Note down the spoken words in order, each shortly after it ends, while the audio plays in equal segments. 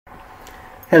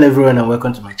Hello everyone and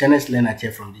welcome to my channel. It's Leonard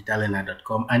here from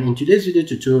Leonard.com, and in today's video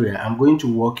tutorial I'm going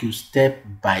to walk you step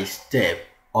by step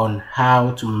on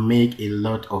how to make a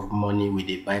lot of money with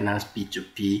a Binance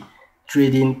P2P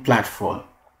trading platform.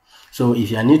 So if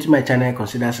you are new to my channel,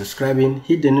 consider subscribing,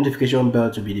 hit the notification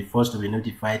bell to be the first to be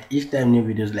notified each time new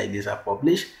videos like this are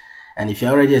published. And if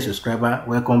you're already a subscriber,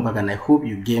 welcome back, and I hope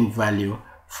you gain value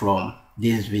from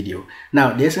this video.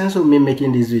 Now, the essence of me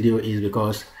making this video is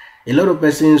because a lot of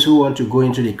persons who want to go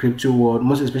into the crypto world,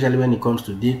 most especially when it comes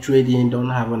to day trading, don't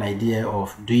have an idea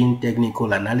of doing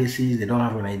technical analysis. They don't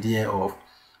have an idea of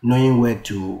knowing where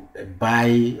to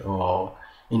buy or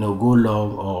go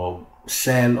long or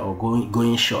sell or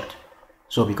going short.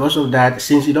 So because of that,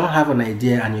 since you don't have an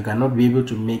idea and you cannot be able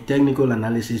to make technical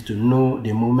analysis to know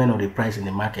the movement of the price in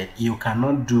the market, you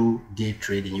cannot do day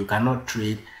trading. You cannot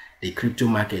trade the crypto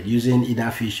market using either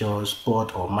futures,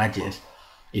 spot, or margins.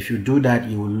 If you do that,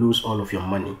 you will lose all of your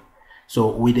money. So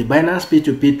with the Binance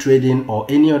P2P trading or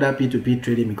any other P2P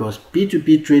trading, because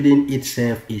P2P trading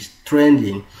itself is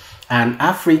trending, and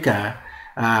Africa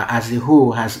as a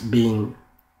whole has been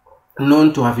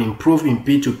known to have improved in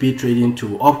P2P trading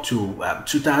to up to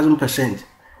 2000%.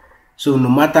 So no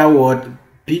matter what,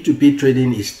 P2P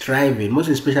trading is thriving, most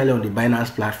especially on the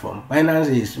Binance platform. Binance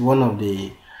is one of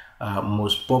the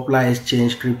most popular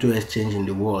crypto exchange in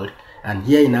the world. And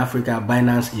here in Africa,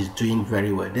 Binance is doing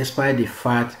very well, despite the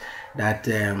fact that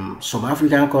some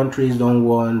African countries don't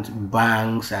want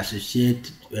banks to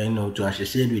associate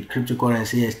with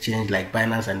cryptocurrency exchange like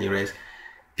Binance and the rest.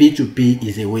 P2P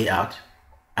is a way out,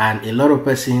 and a lot of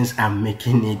persons are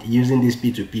making it using this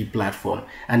P2P platform.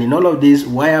 And in all of this,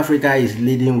 why Africa is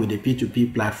leading with the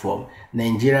P2P platform,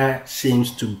 Nigeria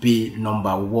seems to be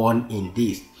 #1 in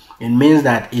this. It means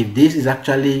that if this is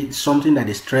actually something that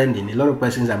is trending, a lot of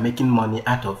persons are making money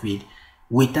out of it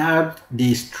without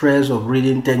the stress of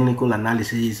reading technical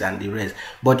analysis and the rest.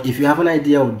 But if you have an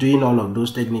idea of doing all of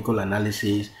those technical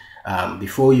analysis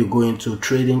before you go into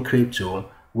trading crypto,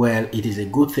 well, it is a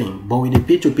good thing. But with the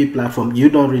P2P platform, you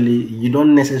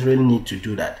don't necessarily need to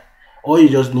do that. All you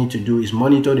just need to do is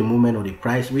monitor the movement of the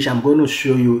price, which I'm going to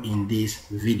show you in this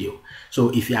video. So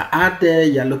if you're out there,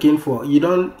 you're looking for,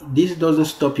 this doesn't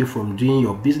stop you from doing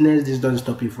your business. This doesn't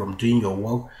stop you from doing your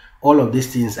work. All of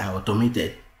these things are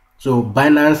automated. So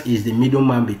Binance is the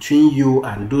middleman between you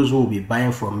and those who will be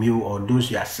buying from you or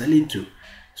those you are selling to.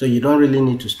 So you don't really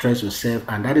need to stress yourself,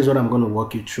 and that is what I'm going to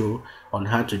walk you through on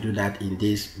how to do that in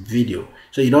this video.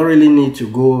 So you don't really need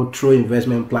to go through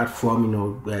investment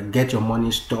platform, get your money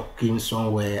stuck in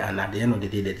somewhere and at the end of the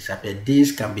day they disappear.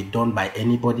 This can be done by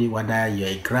anybody, whether you're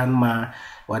a grandma,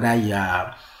 whether you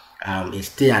are a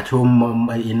stay-at-home mom,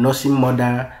 a nursing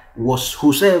mother,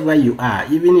 whosoever you are.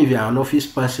 Even if you are an office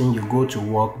person, you go to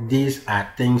work, these are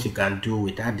things you can do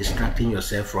without distracting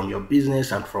yourself from your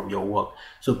business and from your work.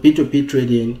 So P2P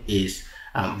trading is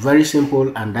very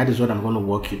simple, and that is what I'm going to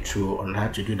walk you through on how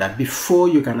to do that. Before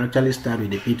you can actually start with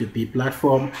the P2P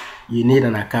platform, you need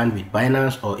an account with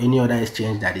Binance or any other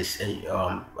exchange that is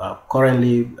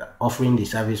currently offering the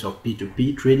service of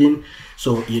P2P trading.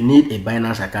 So you need a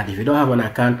Binance account. If you don't have an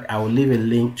account, I will leave a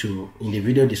link in the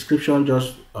video description.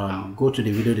 Just go to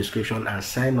the video description and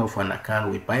sign up for an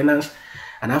account with Binance.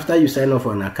 And after you sign up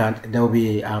for an account, there will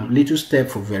be a little step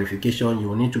for verification. You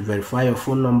will need to verify your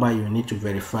phone number. You will need to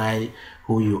verify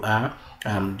who you are.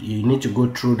 You need to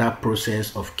go through that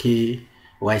process of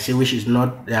KYC, which is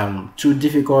not too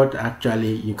difficult.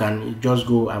 Actually, you can just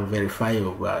go and verify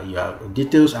your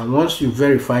details. And once you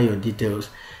verify your details,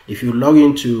 if you log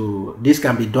into, this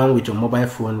can be done with your mobile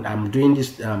phone. I'm doing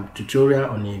this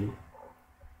tutorial on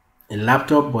a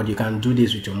laptop, but you can do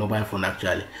this with your mobile phone.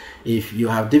 Actually, if you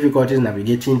have difficulties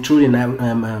navigating through the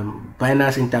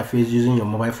Binance interface using your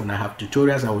mobile phone, I have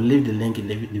tutorials. I will leave the link in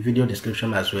the video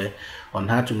description as well on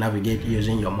how to navigate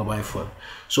using your mobile phone.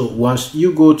 So once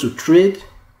you go to trade,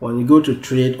 all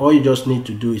you just need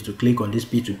to do is to click on this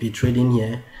P2P trading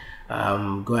here.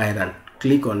 Go ahead and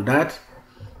click on that.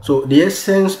 So the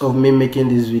essence of me making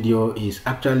this video is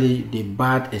actually the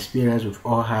bad experience we've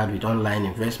all had with online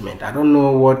investment. I don't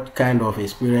know what kind of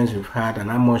experience you've had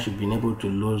and how much you've been able to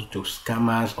lose to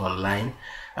scammers online.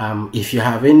 If you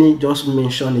have any, just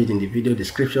mention it in the video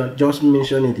description. Just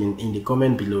mention it in the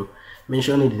comment below.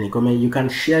 Mention it in the comment. You can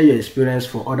share your experience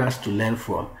for others to learn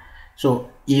from. So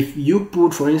if you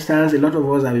put, for instance, a lot of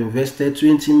us have invested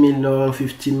 20 million,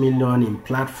 50 million in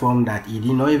platform that you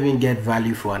did not even get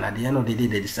value for, and at the end of the day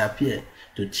they disappear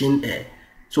to thin air.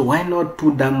 So why not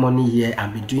put that money here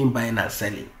and be doing buying and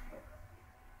selling?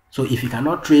 So if you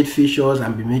cannot trade futures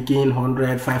and be making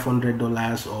 $100,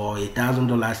 $500 or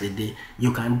 $1,000 a day,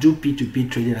 you can do P2P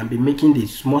trading and be making the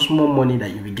small money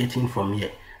that you'll be getting from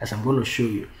here, as I'm going to show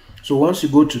you. So once you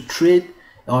go to trade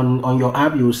on your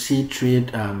app, you'll see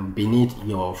trade beneath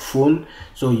your phone.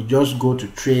 So you just go to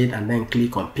trade and then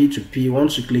click on P2P.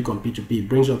 Once you click on P2P, it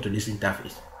brings up to this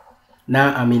interface.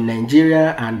 Now I'm in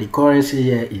Nigeria and the currency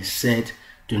here is set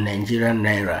to Nigerian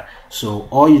Naira. So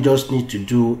all you just need to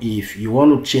do, if you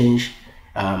want to change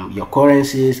your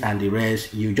currencies and the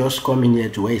rest, you just come in here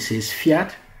to where it says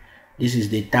fiat. This is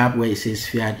the tab where it says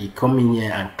fiat. You come in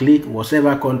here and click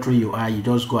whatever country you are. You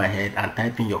just go ahead and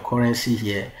type in your currency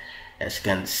here. As you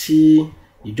can see,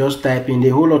 you just type in the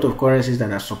whole lot of currencies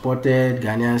that are supported,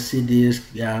 Ghanaian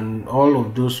cedis and all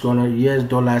of those US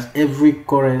dollars, every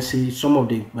currency. Some of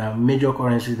the major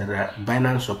currencies that are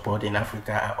Binance support in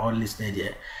Africa are all listed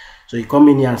here. So you come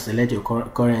in here and select your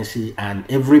currency, and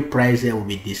every price here will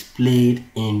be displayed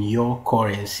in your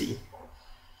currency.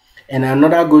 And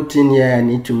another good thing here I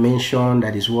need to mention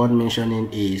that is worth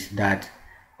mentioning is that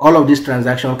all of these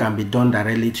transactions can be done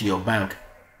directly to your bank.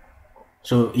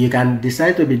 So you can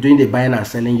decide to be doing the buying and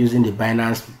selling using the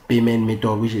Binance payment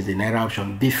method, which is the Naira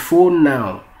option. Before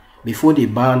they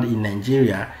banned in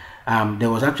Nigeria,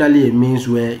 there was actually a means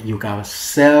where you can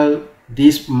sell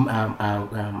this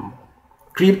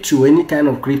crypto, any kind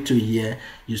of crypto here.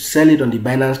 You sell it on the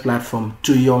Binance platform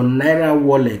to your Naira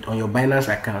wallet on your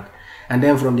Binance account. And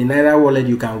then from the Naira wallet,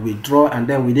 you can withdraw, and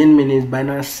then within minutes,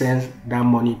 Binance sends that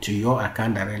money to your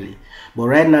account directly. But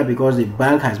right now, because the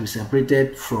bank has been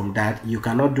separated from that, you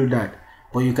cannot do that.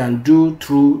 But you can do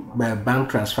through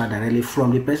bank transfer directly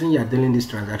from the person you are dealing this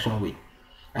transaction with.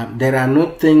 There are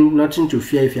nothing to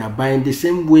fear if you are buying. The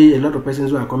same way a lot of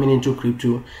persons who are coming into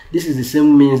crypto, this is the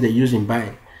same means they use in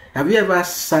buying. Have you ever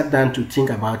sat down to think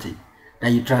about it?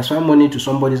 That you transfer money to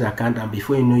somebody's account, and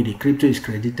before you know it, the crypto is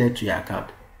credited to your account.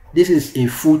 This is a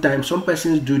full-time. Some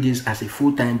persons do this as a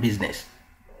full-time business.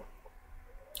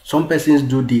 Some persons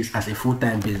do this as a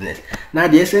full-time business. Now,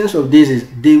 the essence of this is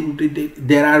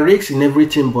there are risks in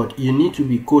everything, but you need to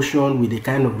be cautious with the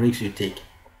kind of risks you take.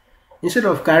 Instead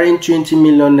of carrying 20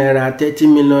 million naira, 30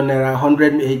 million naira,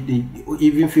 100,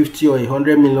 even 50 or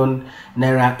 100 million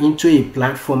naira into a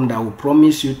platform that will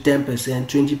promise you 10%,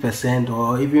 20%,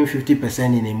 or even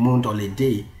 50% in a month or a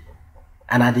day,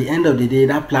 and at the end of the day,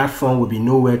 that platform will be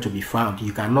nowhere to be found.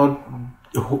 You cannot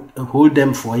hold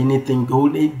them for anything.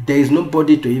 There is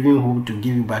nobody to even hold to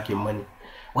give you back your money.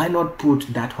 Why not put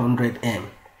that 100M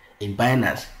in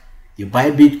Binance? You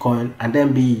buy Bitcoin and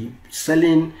then be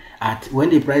selling at, when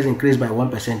the price increases by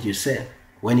 1%, you sell.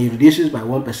 When it reduces by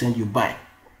 1%, you buy.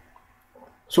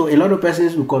 So a lot of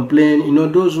persons will complain,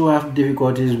 those who have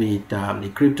difficulties with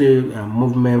the crypto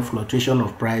movement, fluctuation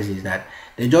of prices, that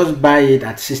they just buy it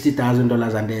at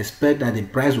 $60,000 and they expect that the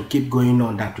price will keep going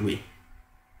on that way.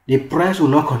 The price will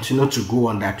not continue to go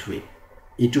on that way.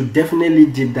 It will definitely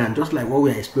dip down, just like what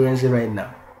we are experiencing right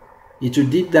now. It will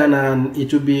dip down, and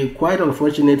it will be quite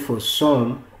unfortunate for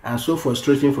some and so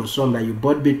frustrating for some that you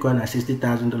bought Bitcoin at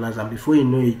 $60,000 and before you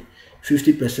know it,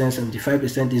 50%,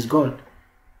 75% is gone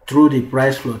through the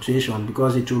price fluctuation,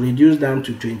 because it will reduce down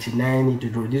to 29,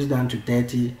 it will reduce down to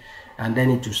 30, and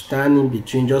then it will stand in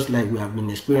between, just like we have been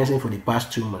experiencing for the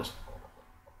past 2 months.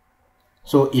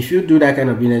 So if you do that kind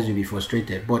of business, you'll be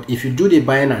frustrated. But if you do the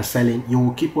buying and selling, you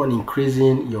will keep on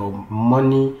increasing your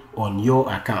money on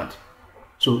your account.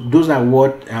 So those are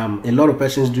what a lot of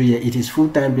persons do here. It is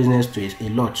full-time business to a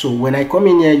lot. So when I come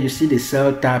in here, you see the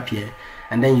sell tab here,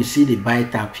 and then you see the buy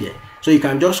tab here. So you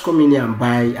can just come in here and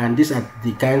buy, and these are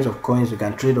the kinds of coins you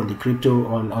can trade on the crypto,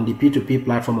 on the P2P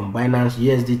platform, on Binance,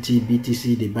 USDT,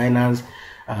 BTC, the Binance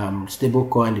stable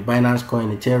coin, the Binance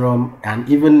coin, Ethereum, and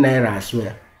even Naira as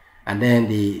well. And then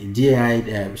the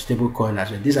DAI stable coin as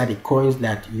well. These are the coins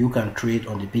that you can trade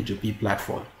on the P2P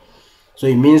platform. So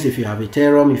it means if you have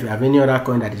Ethereum, if you have any other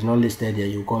coin that is not listed here,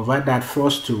 you convert that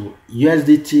first to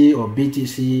USDT or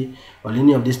BTC or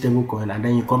any of these stable coin, and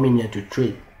then you come in here to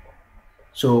trade.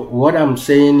 So what I'm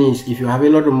saying is, if you have a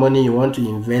lot of money, you want to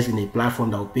invest in a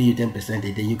platform that will pay you 10%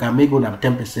 a day, you can make more than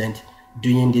 10%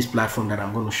 doing this platform that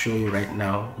I'm going to show you right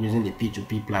now using the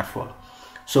P2P platform.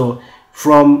 So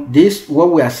from this,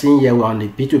 what we are seeing here, we're on the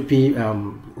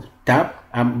P2P tab.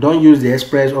 Don't use the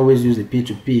Express, always use the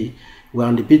P2P. We're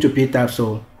on the P2P tab.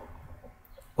 So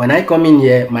when I come in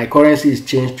here, my currency is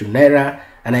changed to Naira,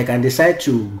 and I can decide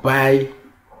to buy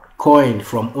coin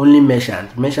from only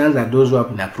merchants. Merchants are those who have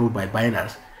been approved by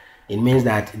Binance. It means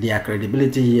that their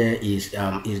credibility here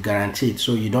is guaranteed.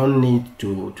 So you don't need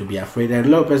to be afraid. There are a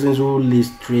lot of persons who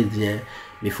list trades here.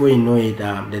 Before you know it,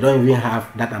 they don't even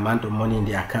have that amount of money in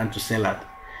their account to sell at.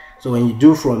 So when you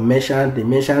do from merchant, the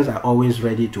merchants are always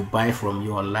ready to buy from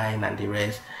you online and the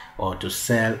rest, or to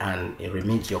sell and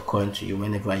remit your coin to you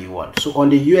whenever you want. So on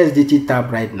the USDT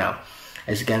tab right now,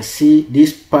 as you can see,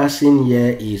 this person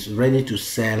here is ready to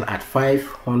sell at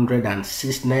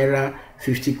 506 naira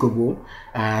 50 kobo,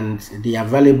 and the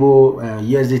available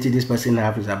USDT this person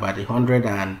have is about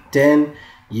 110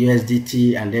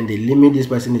 USDT, and then the limit this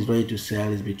person is ready to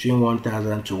sell is between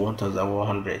 1,000 to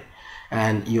 1,100.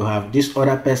 And you have this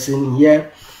other person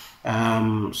here.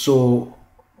 So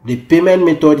the payment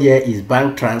method here is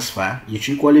bank transfer. You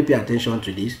should equally pay attention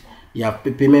to this. You have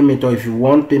payment method. If you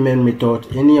want payment method,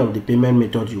 any of the payment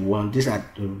method you want, these are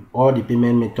all the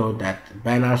payment method that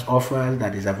Binance offers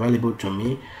that is available to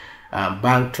me.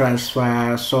 Bank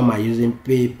transfer, some are using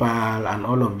PayPal and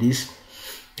all of these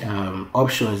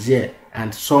options here,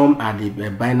 and some are the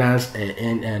Binance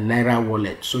Naira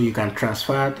wallet. So you can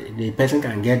transfer, the person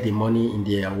can get the money in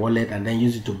their wallet and then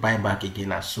use it to buy back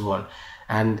again and so on.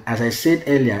 And as I said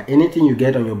earlier, anything you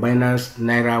get on your Binance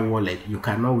Naira wallet, you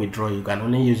cannot withdraw. You can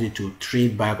only use it to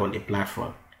trade back on the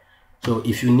platform. So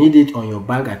if you need it on your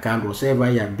bank account,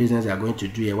 whatever your business are going to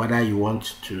do, whether you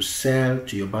want to sell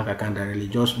to your bank account directly,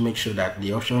 just make sure that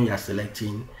the option you are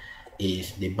selecting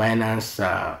is the Binance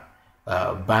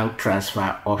bank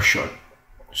transfer option.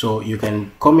 So you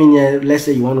can come in here. Let's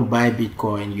say you want to buy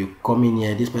Bitcoin, you come in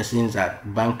here. This person's at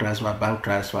bank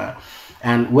transfer.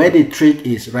 And where the trick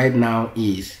is right now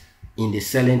is in the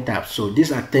selling tab. So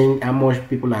these are things how much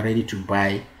people are ready to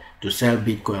buy to sell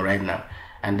Bitcoin right now.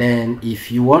 And then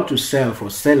if you want to sell for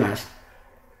sellers,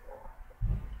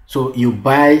 so you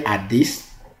buy at this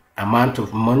amount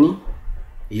of money,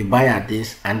 you buy at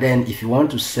this, and then if you want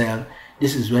to sell,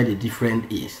 this is where the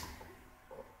difference is.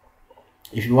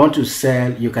 If you want to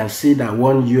sell, you can see that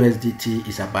one USDT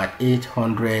is about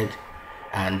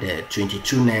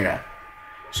 822 naira.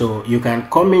 So you can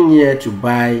come in here to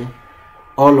buy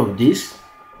all of this.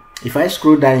 If I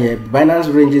scroll down here, Binance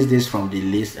ranges this from the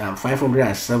list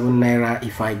 507 naira.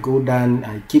 If I go down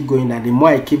and keep going down, the more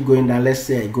I keep going down, let's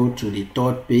say I go to the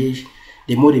third page,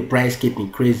 the more the price keep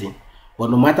increasing.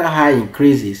 But no matter how it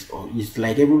increases, it's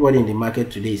like everybody in the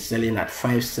market today is selling at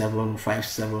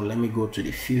 5757. Let me go to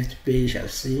the fifth page and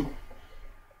see.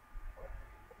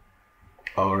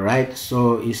 All right,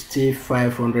 so it's still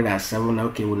 507.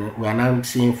 Okay, we are now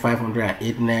seeing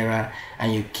 508 naira,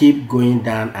 and you keep going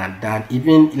down and down.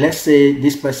 Even let's say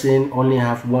this person only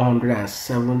have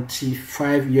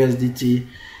 175 USDT.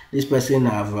 This person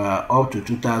have up to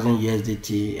 2,000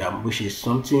 USDT, which is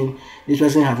something. This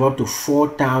person have up to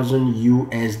 4,000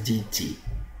 USDT,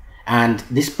 and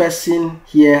this person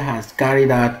here has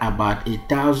carried out about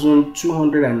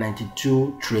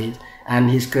 1,292 trades, and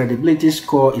his credibility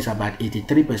score is about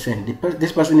 83%.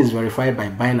 This person is verified by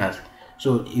Binance,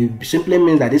 so it simply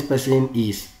means that this person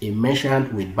is a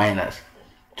merchant with Binance.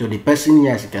 So the person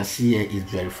here, as you can see here, is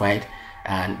verified,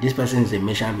 and this person is a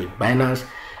merchant with Binance.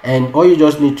 And all you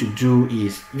just need to do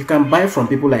is you can buy from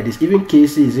people like this. Even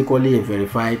Casey is equally a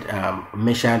verified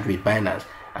merchant with Binance.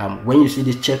 When you see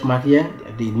this check mark here,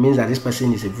 it means that this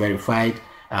person is a verified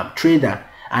trader.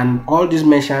 And all these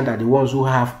merchants are the ones who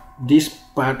have this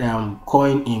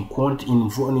coin in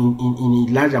a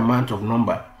large amount of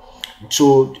number.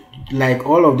 So like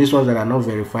all of these ones that are not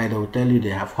verified, they will tell you they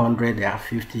have 100, they have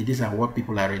 50. These are what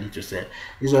people are ready to sell.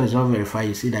 This one is not verified.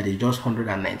 You see that it's just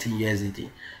 119 USDT.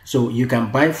 So you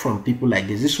can buy from people like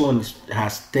this. This one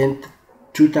has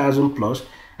 2,000 plus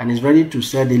and is ready to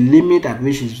sell. The limit at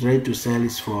which it's ready to sell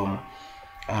is from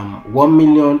 1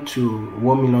 million to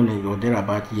 1 million or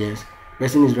thereabout years.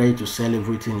 Person is ready to sell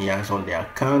everything he has on their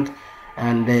account.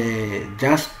 And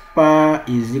Jasper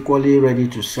is equally ready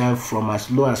to sell from as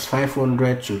low as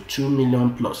 500 to 2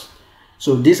 million plus.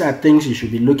 So these are things you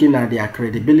should be looking at: their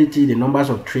credibility, the numbers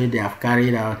of trade they have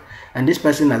carried out. And this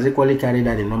person has equally carried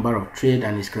out the number of trade,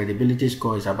 and his credibility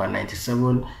score is about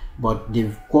 97. But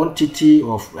the quantity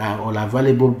of all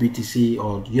available BTC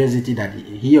or USDT that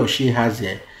he or she has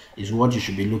here is what you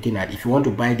should be looking at. If you want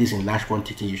to buy this in large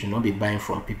quantity, you should not be buying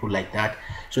from people like that.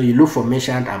 So you look for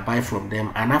merchant and buy from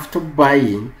them, and after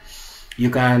buying, you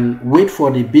can wait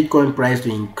for the Bitcoin price to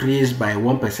increase by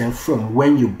 1% from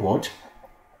when you bought,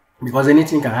 because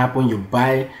anything can happen. You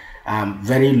buy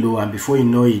very low, and before you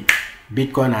know it,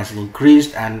 Bitcoin has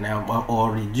increased and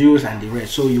or reduced and the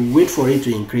rest. So you wait for it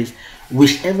to increase.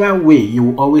 Whichever way, you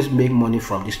will always make money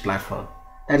from this platform.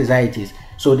 That is how it is.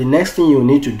 So the next thing you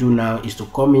need to do now is to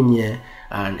come in here,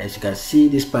 and as you can see,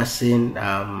 this person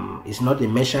is not a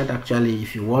merchant. Actually,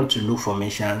 if you want to look for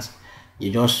merchants,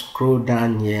 you just scroll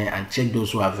down here and check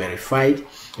those who are verified.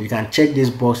 You can check this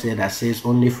box here that says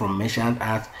only from merchant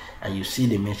art, and you see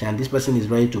the merchant. This person is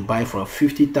ready to buy from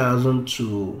 50,000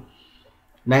 to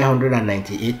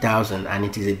 998,000, and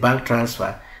it is a bank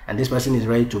transfer. And this person is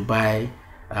ready to buy.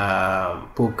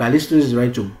 Pope Callisto is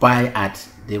ready to buy at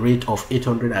the rate of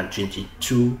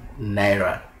 822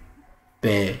 naira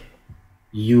per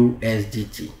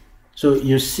USDT. So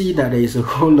you see that there is a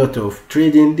whole lot of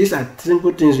trading. These are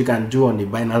simple things you can do on the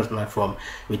Binance platform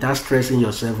without stressing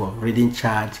yourself of reading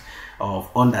charts, of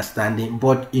understanding,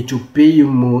 but it will pay you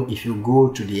more if you go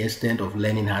to the extent of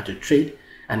learning how to trade.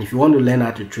 And if you want to learn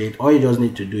how to trade, all you just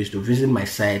need to do is to visit my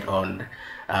site on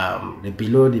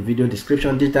below the video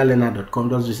description, digitallearner.com.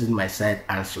 Just visit my site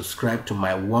and subscribe to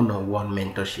my one-on-one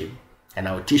mentorship, and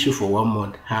I will teach you for 1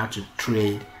 month how to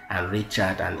trade and read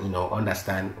chart and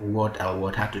understand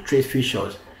how to trade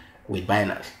futures with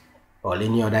Binance or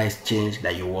any other exchange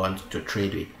that you want to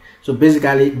trade with. So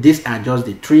basically, these are just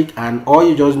the trick, and all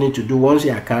you just need to do once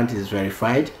your account is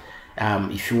verified,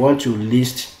 if you want to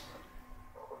list,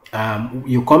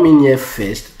 you come in here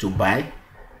first to buy,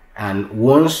 and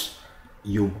once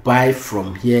you buy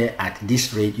from here at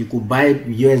this rate, you could buy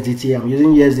USDT. I'm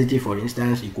using USDT for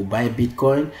instance. You could buy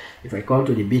Bitcoin. If I come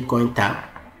to the Bitcoin tab,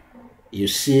 you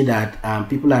see that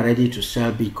people are ready to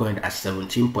sell Bitcoin at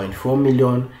 17.4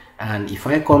 million. And if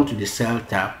I come to the sell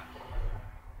tab,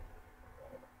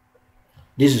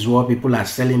 this is what people are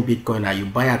selling Bitcoin at. You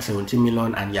buy at 17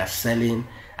 million and you are selling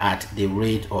at the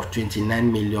rate of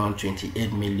 29 million,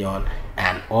 28 million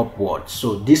and upwards.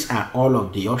 So these are all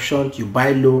of the options. You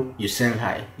buy low, you sell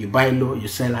high. You buy low, you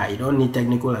sell high. You don't need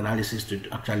technical analysis to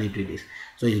actually do this.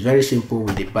 So it's very simple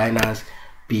with the Binance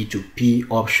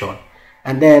P2P option.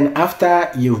 And then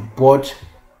after you've bought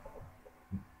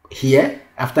here,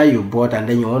 after you bought and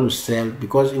then you want to sell,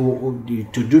 because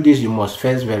to do this you must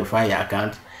first verify your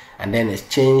account and then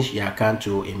exchange your account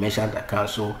to a merchant account.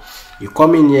 So you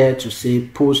come in here to say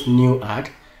post new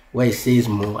ad, where it says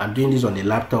more. I'm doing this on the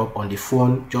laptop. On the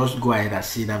phone, just go ahead and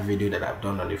see that video that I've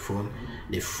done on the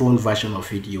phone version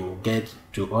of it. You will get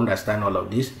to understand all of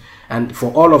this. And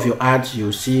for all of your ads,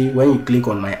 you see when you click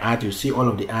on my ad, you see all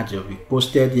of the ads you've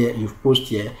posted here. You've posted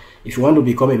here. If you want to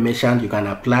become a merchant, you can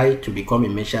apply to become a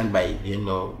merchant by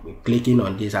clicking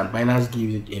on this, and Binance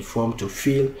gives you a form to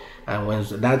fill, and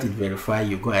once that is verified,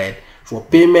 you go ahead. For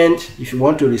payment, if you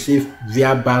want to receive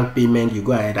via bank payment, you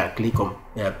go ahead and click on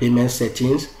payment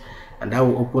settings, and that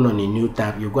will open on a new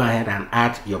tab. You go ahead and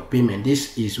add your payment.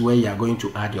 This is where you are going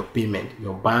to add your payment,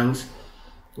 your banks,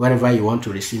 wherever you want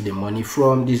to receive the money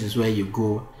from. This is where you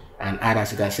go and add.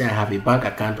 As you can see, I have a bank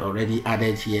account already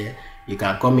added here. You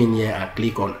can come in here and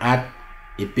click on add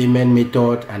a payment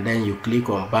method, and then you click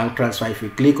on bank transfer. If you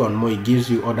click on more, it gives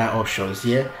you other options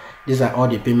here. These are all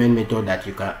the payment methods that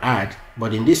you can add,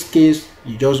 but in this case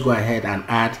you just go ahead and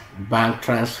add bank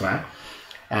transfer,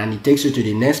 and it takes you to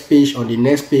the next page. On the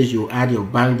next page, you add your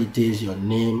bank details, your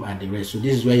name and the rest. So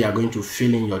this is where you are going to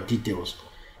fill in your details.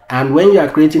 And when you are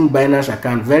creating Binance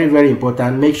account, very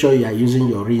important, make sure you are using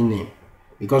your real name,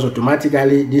 because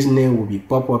automatically this name will be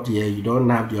pop up here. You don't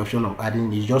have the option of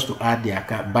adding. It's just to add the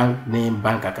account, bank name,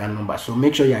 bank account number. So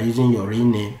make sure you are using your real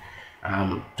name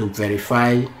to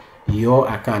verify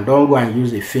your account. Don't go and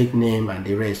use a fake name and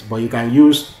the rest, but you can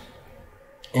use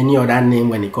any other name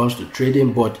when it comes to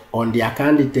trading, but on the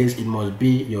account details it must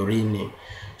be your real name.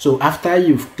 So after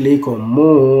you've clicked on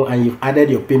more and you've added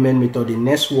your payment method, the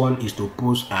next one is to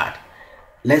post ad.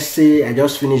 Let's say I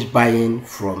just finished buying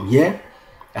from here.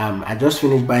 I just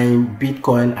finished buying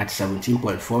Bitcoin at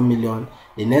 17.4 million.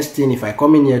 The next thing, if I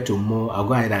come in here to more, I'll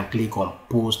go ahead and click on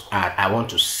post ad. I want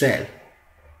to sell.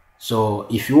 So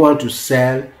if you want to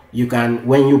sell, you can,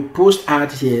 when you post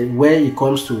ad here, where it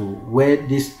comes to where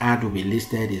this ad will be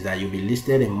listed is that you'll be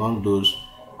listed among those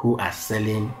who are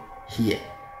selling here.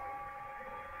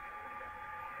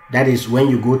 That is when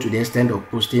you go to the extent of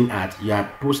posting ad, you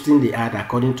are posting the ad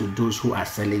according to those who are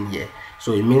selling here.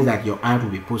 So it means that your ad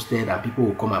will be posted and people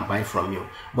will come and buy from you.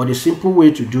 But the simple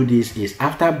way to do this is,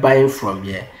 after buying from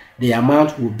here, the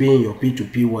amount will be in your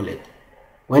P2P wallet.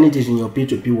 When it is in your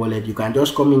P2P wallet, you can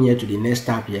just come in here to the next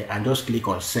tab here and just click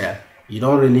on sell. You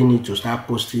don't really need to start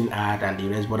posting ad and the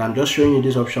rest, but I'm just showing you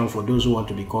this option for those who want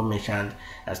to become merchant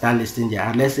and start listing their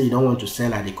ad. Let's say you don't want to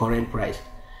sell at the current price.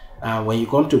 When you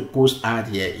come to post ad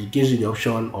here, it gives you the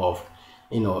option of,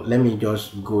 let me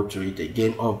just go through it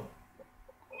again, of,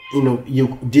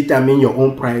 you determine your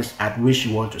own price at which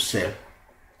you want to sell.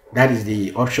 That is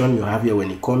the option you have here. When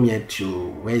you come here to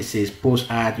where it says post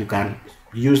ad, you can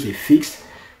use the fixed.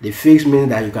 The fixed means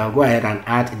that you can go ahead and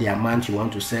add the amount you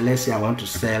want to sell. Let's say I want to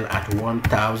sell at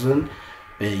 1,000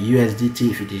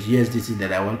 USDT, if it is USDT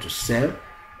that I want to sell.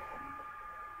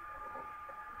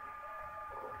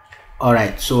 All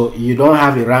right, so you don't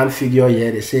have a round figure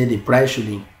here. They say the price should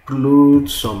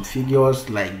include some figures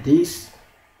like this.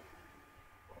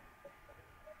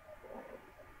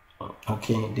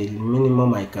 Okay, the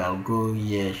minimum I can go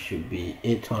here should be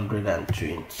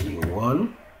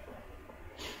 821.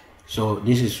 So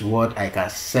this is what I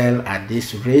can sell at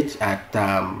this rate, at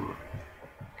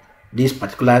this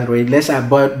particular rate. Let's say I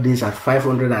bought this at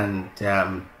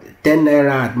 510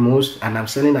 naira at most, and I'm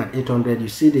selling at 800. You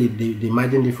see the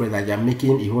margin difference, that you're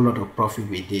making a whole lot of profit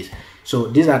with this. So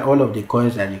these are all of the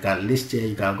coins that you can list here.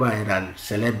 You can go ahead and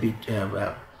select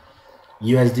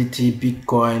USDT,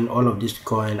 Bitcoin, all of this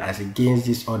coin as against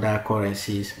these other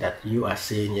currencies that you are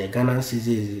saying here. Ghanaian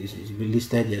cedi is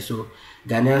listed here. So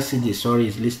Ghanaian cedi, sorry,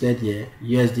 is listed here.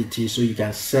 USDT. So you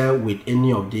can sell with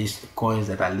any of these coins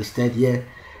that are listed here.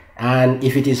 And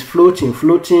if it is floating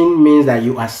means that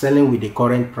you are selling with the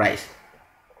current price,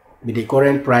 in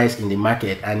the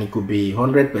market, and it could be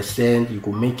 100%. You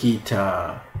could make it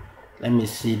let me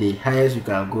see, the highest you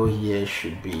can go here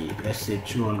should be, let's say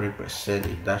 200%,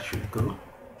 if that should go.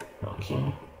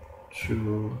 Okay,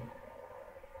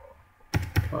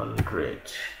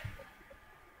 200.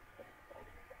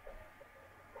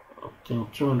 I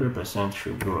think 200%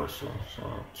 should go also. So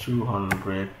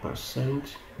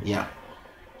 200%, yeah.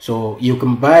 So you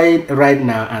can buy it right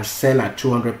now and sell at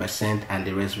 200%, and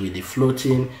the rest with the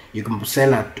floating. You can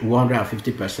sell at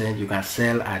 150%, you can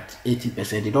sell at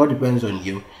 80%. It all depends on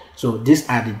you. So these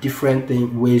are the different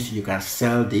ways you can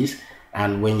sell this.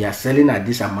 And when you're selling at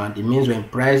this amount, it means when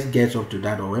price gets up to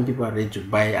that, or when people are ready to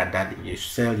buy at that, you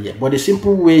sell here. But the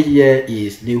simple way here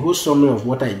is, the whole summary of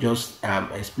what I just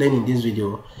explained in this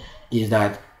video is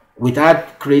that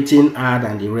without creating ad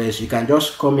and the rest, you can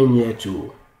just come in here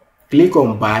to click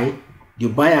on buy. You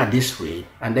buy at this rate,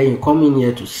 and then you come in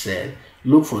here to sell.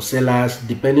 Look for sellers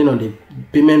depending on the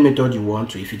payment method you want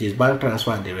to. If it is bank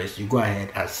transfer and the rest, you go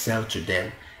ahead and sell to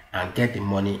them and get the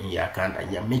money in your account,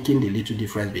 and you're making the little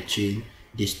difference between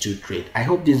these two trades. I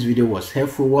hope this video was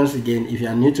helpful. Once again, if you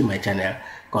are new to my channel,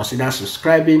 consider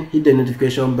subscribing, hit the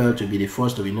notification bell to be the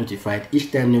first to be notified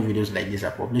each time new videos like this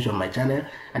are published on my channel.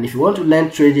 And if you want to learn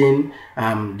trading,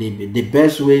 the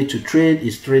best way to trade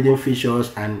is trading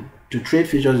futures, and to trade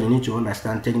futures you need to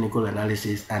understand technical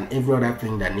analysis and every other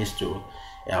thing that needs to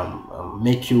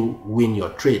make you win your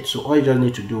trade. So all you just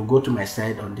need to do, go to my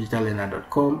site on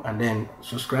digitalearner.com and then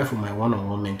subscribe for my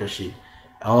one-on-one mentorship.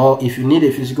 Or if you need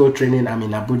a physical training, I'm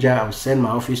in Abuja, I'll send my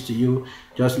office to you.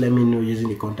 Just let me know using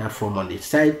the contact form on the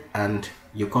site, and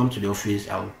you come to the office.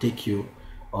 I will take you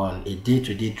on a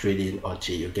day-to-day trading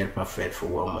until you get perfect for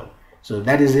 1 month. So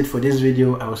that is it for this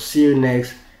video. I will see you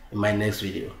next in my next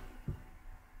video.